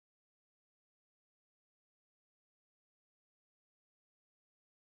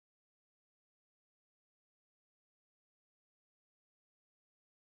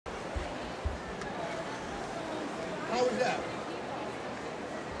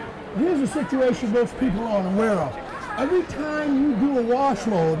Here's a situation most people aren't aware of. Every time you do a wash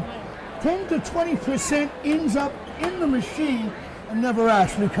load, 10 to 20% ends up in the machine and never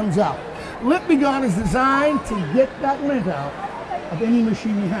actually comes out. Lint B Gone is designed to get that lint out of any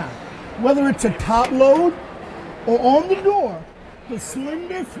machine you have. Whether it's a top load or on the door, the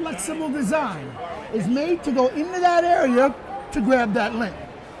slender, flexible design is made to go into that area to grab that lint.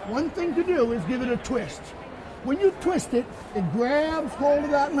 One thing to do is give it a twist. When you twist it, it grabs hold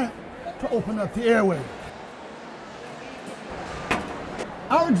of that lint to open up the airway.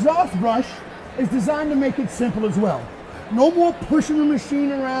 Our exhaust brush is designed to make it simple as well. No more pushing the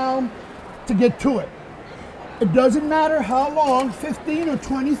machine around to get to it. It doesn't matter how long, 15 or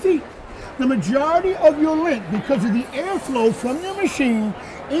 20 feet. The majority of your lint, because of the airflow from your machine,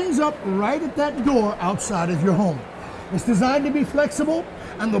 ends up right at that door outside of your home. It's designed to be flexible,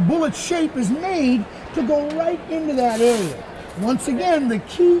 and the bullet shape is made to go right into that area. Once again, the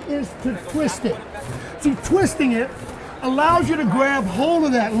key is to twist it. See, twisting it allows you to grab hold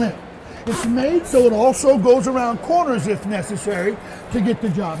of that lint. It's made so it also goes around corners if necessary to get the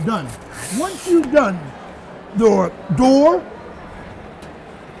job done. Once you've done the door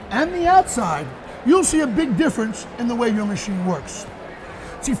and the outside, you'll see a big difference in the way your machine works.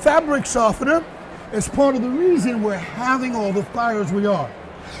 See, fabric softener is part of the reason we're having all the fires we are.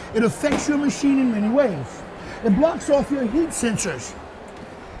 It affects your machine in many ways. It blocks off your heat sensors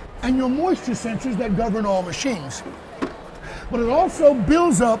and your moisture sensors that govern all machines. But it also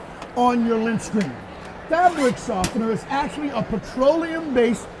builds up on your lint screen. Fabric softener is actually a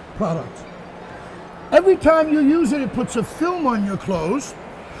petroleum-based product. Every time you use it, it puts a film on your clothes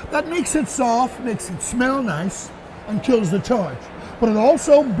that makes it soft, makes it smell nice, and kills the charge. But it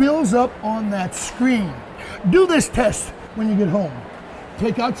also builds up on that screen. Do this test when you get home.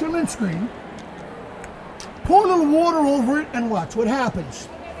 Take out your lint screen, pour a little water over it, and watch what happens.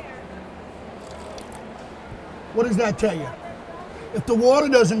 What does that tell you? If the water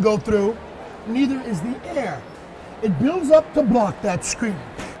doesn't go through, neither is the air. It builds up to block that screen.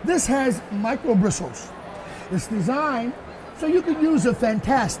 This has micro bristles. It's designed so you can use a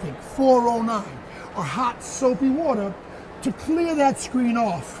fantastic 409 or hot soapy water to clear that screen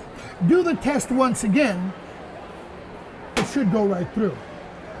off. Do the test once again. It should go right through.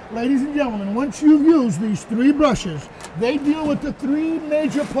 Ladies and gentlemen, once you've used these 3 brushes, they deal with the 3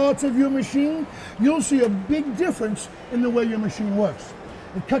 major parts of your machine. You'll see a big difference in the way your machine works.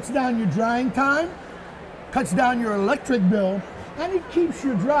 It cuts down your drying time, cuts down your electric bill, and it keeps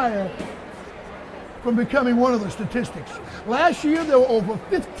your dryer from becoming one of the statistics. Last year, there were over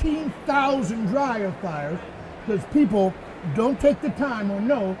 15,000 dryer fires because people don't take the time or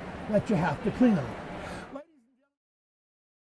know that you have to clean them.